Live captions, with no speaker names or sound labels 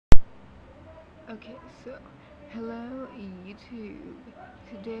Okay, so hello YouTube.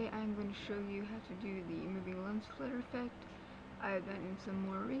 Today I'm going to show you how to do the moving lens flare effect. I've done in some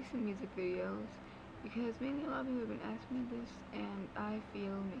more recent music videos because mainly a lot of people have been asking me this, and I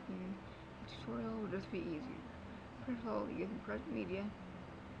feel making a tutorial would just be easier. First of all, you can press media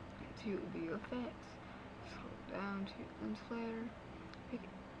to view effects, scroll down to lens flare, pick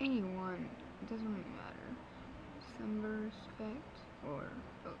any one, it doesn't really matter. Sunburst effect or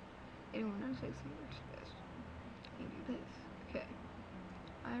anyone else likes sunburst best. You do this. Okay.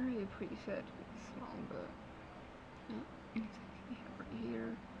 I already preset it to be small, but no, it's actually right here.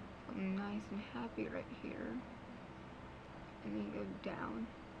 I'm nice and happy right here. And then you go down.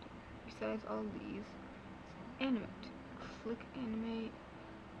 Besides all these, Animate. Click Animate.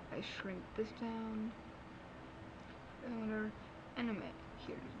 I shrink this down. And whatever. Animate.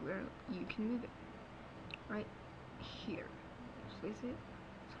 Here's where you can move it. Right here. Place it.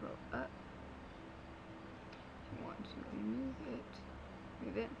 Scroll up. You want to move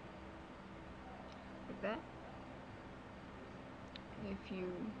it like that. And if you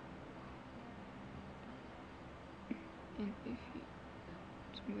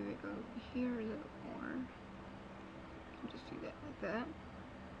to move it over here a little more, you can just do that like that.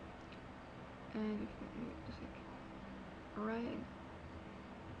 And if you want to move it just like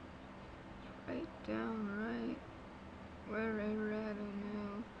right down, right wherever, I don't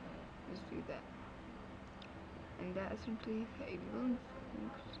know, just do that. And that essentially how you do.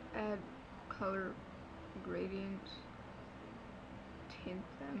 Add color gradients, tint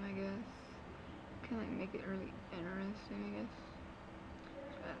them, I guess. Kind of like make it really interesting, I guess.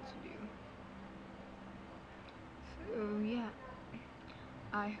 That's to do. So yeah,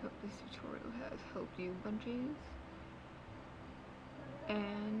 I hope this tutorial has helped you bunches.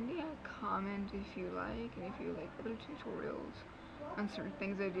 And yeah, comment if you like, and if you like other tutorials on certain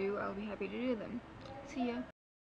things I do, I'll be happy to do them. See ya!